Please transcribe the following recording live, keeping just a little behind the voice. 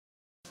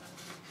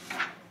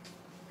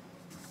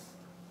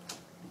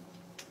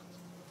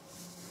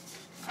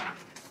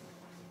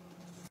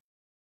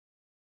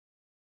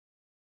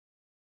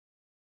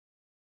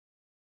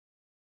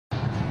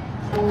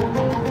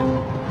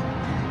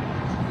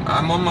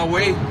I'm on my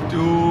way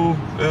to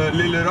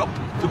Lillerop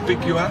to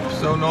pick you up.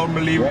 So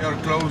normally we are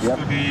close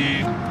to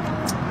the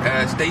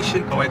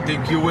station. I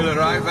think you will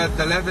arrive at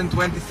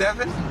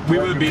 11:27. We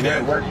will be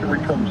there. Where should we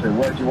come to?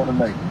 Where do you want to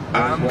meet?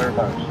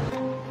 Whereabouts?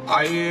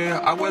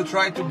 I will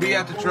try to be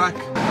at the track.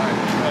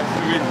 Nice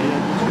to meet you.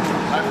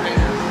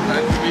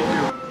 Nice to meet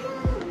you.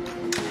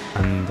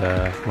 And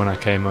when I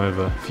came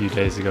over a few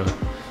days ago,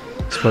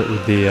 spoke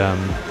with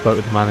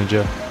the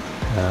manager,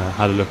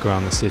 had a look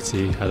around the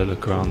city, had a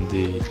look around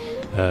the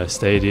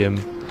stadium.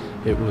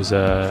 It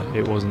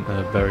wasn't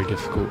a very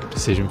difficult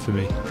decision for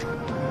me.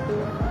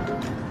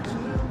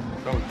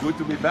 So good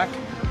to be back.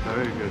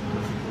 Very good.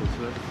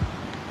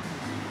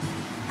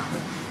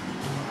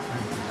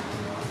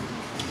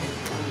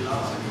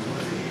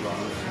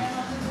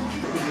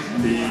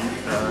 The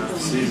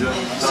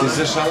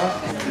Caesar salad.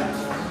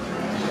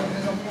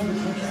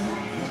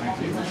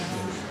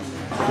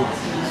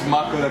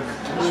 Smakelijk.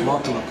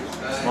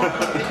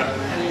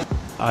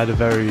 I had a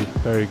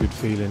very good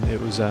feeling. It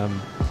was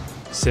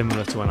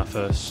similar to when I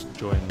first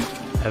joined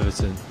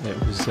Everton.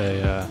 It's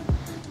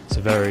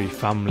a very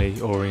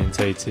family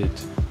orientated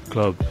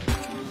club.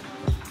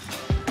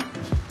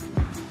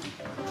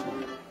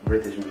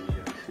 British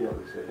media,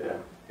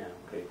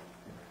 okay.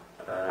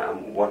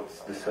 What's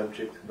the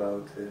subject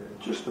about?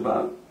 Just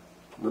about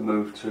the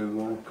move to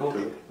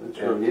Kortrijk. It's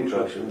really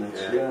interesting.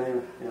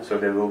 Yeah. So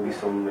there will be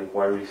some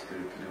inquiries to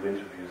do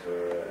interviews or...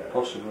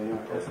 Possibly,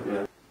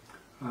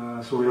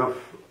 yeah. So we have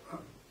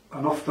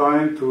enough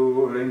time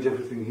to arrange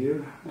everything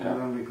here, and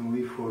then we can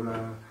leave for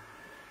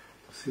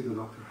to see the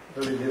doctor.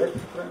 Really direct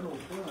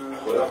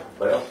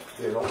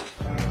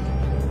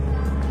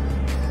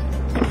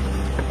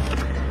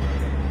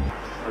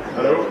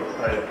Hello,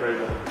 hi,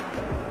 Fraser.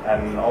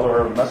 And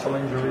other muscle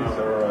injuries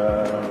or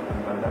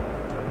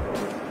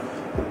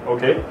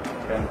okay,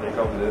 can take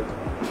off the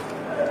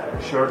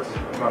shirt.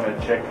 I'm gonna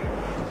check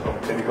some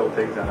clinical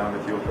things and have a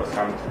few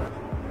ultrasound.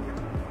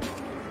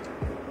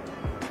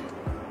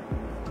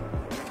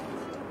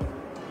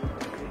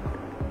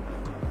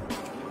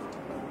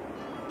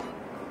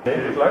 Okay,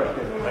 good luck.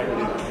 Thank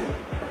you.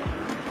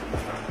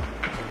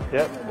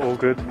 Yep, all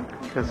good.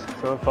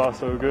 So far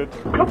so good.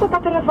 Klopt het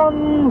dat er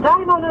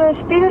vandaag nog een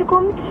speler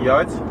komt? Ja,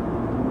 het.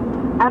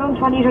 En rond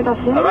wanneer zou dat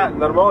zijn?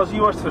 Normaal gezien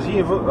was het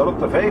voorzien rond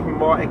de 5,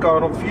 maar ik kan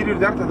rond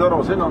 4:30 daar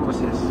al zijn, anders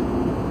is.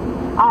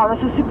 Ah, dat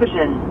is een super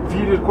zin.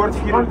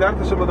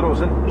 4:15 zullen we er al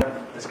zijn.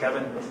 This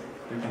cabin,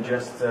 you can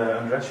just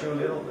undress you a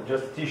little,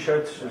 just a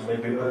t-shirt, and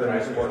maybe put a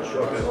nice sports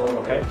shirt as well,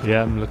 okay?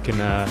 Yeah, I'm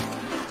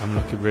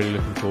really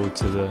looking forward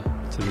to the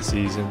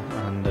season,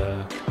 and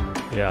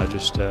yeah,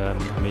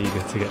 I'm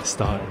eager to get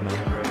started now.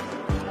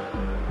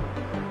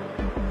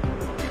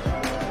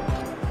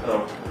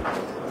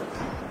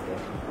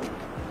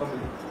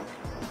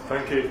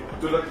 Thank you.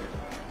 Good luck.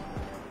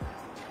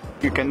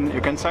 You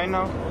can sign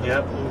now?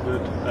 Yep, all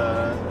good.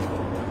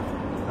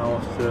 Now I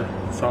have to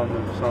sign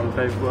the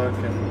paperwork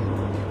and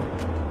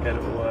get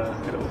it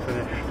all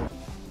finished.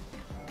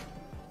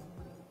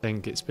 I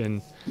think it's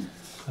been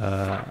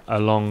a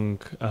long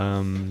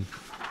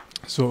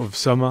sort of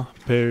summer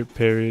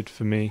period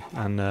for me,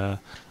 and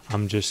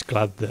I'm just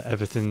glad that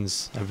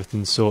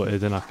everything's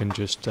sorted and I can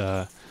just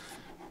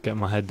get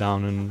my head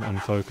down and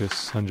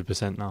focus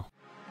 100% now.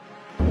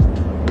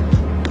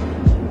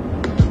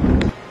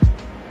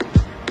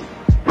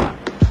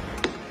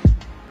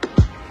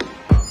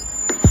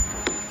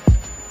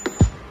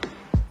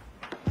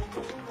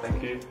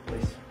 Thank you,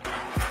 please.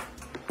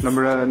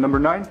 Number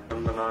 9?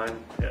 Number 9,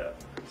 yeah.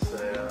 It's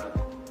a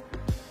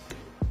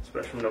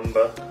special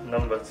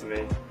number to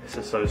me. It's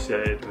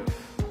associated with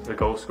the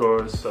goal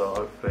scorers, so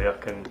hopefully I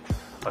can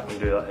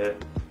do that here.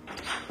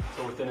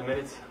 So within a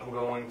minute, I'm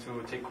going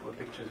to take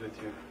pictures with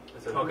you.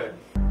 Is that okay?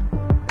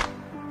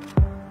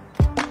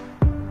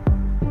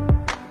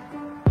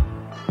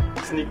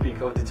 Sneak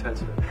peek of the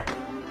transfer.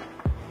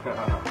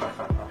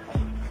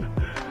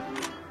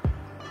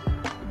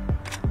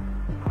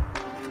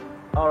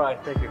 All right,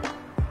 thank you.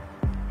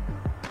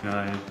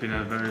 It's been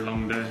a very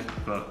long day,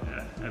 but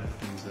yeah,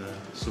 everything's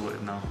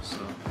sorted now, so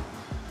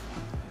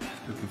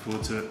looking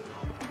forward to it.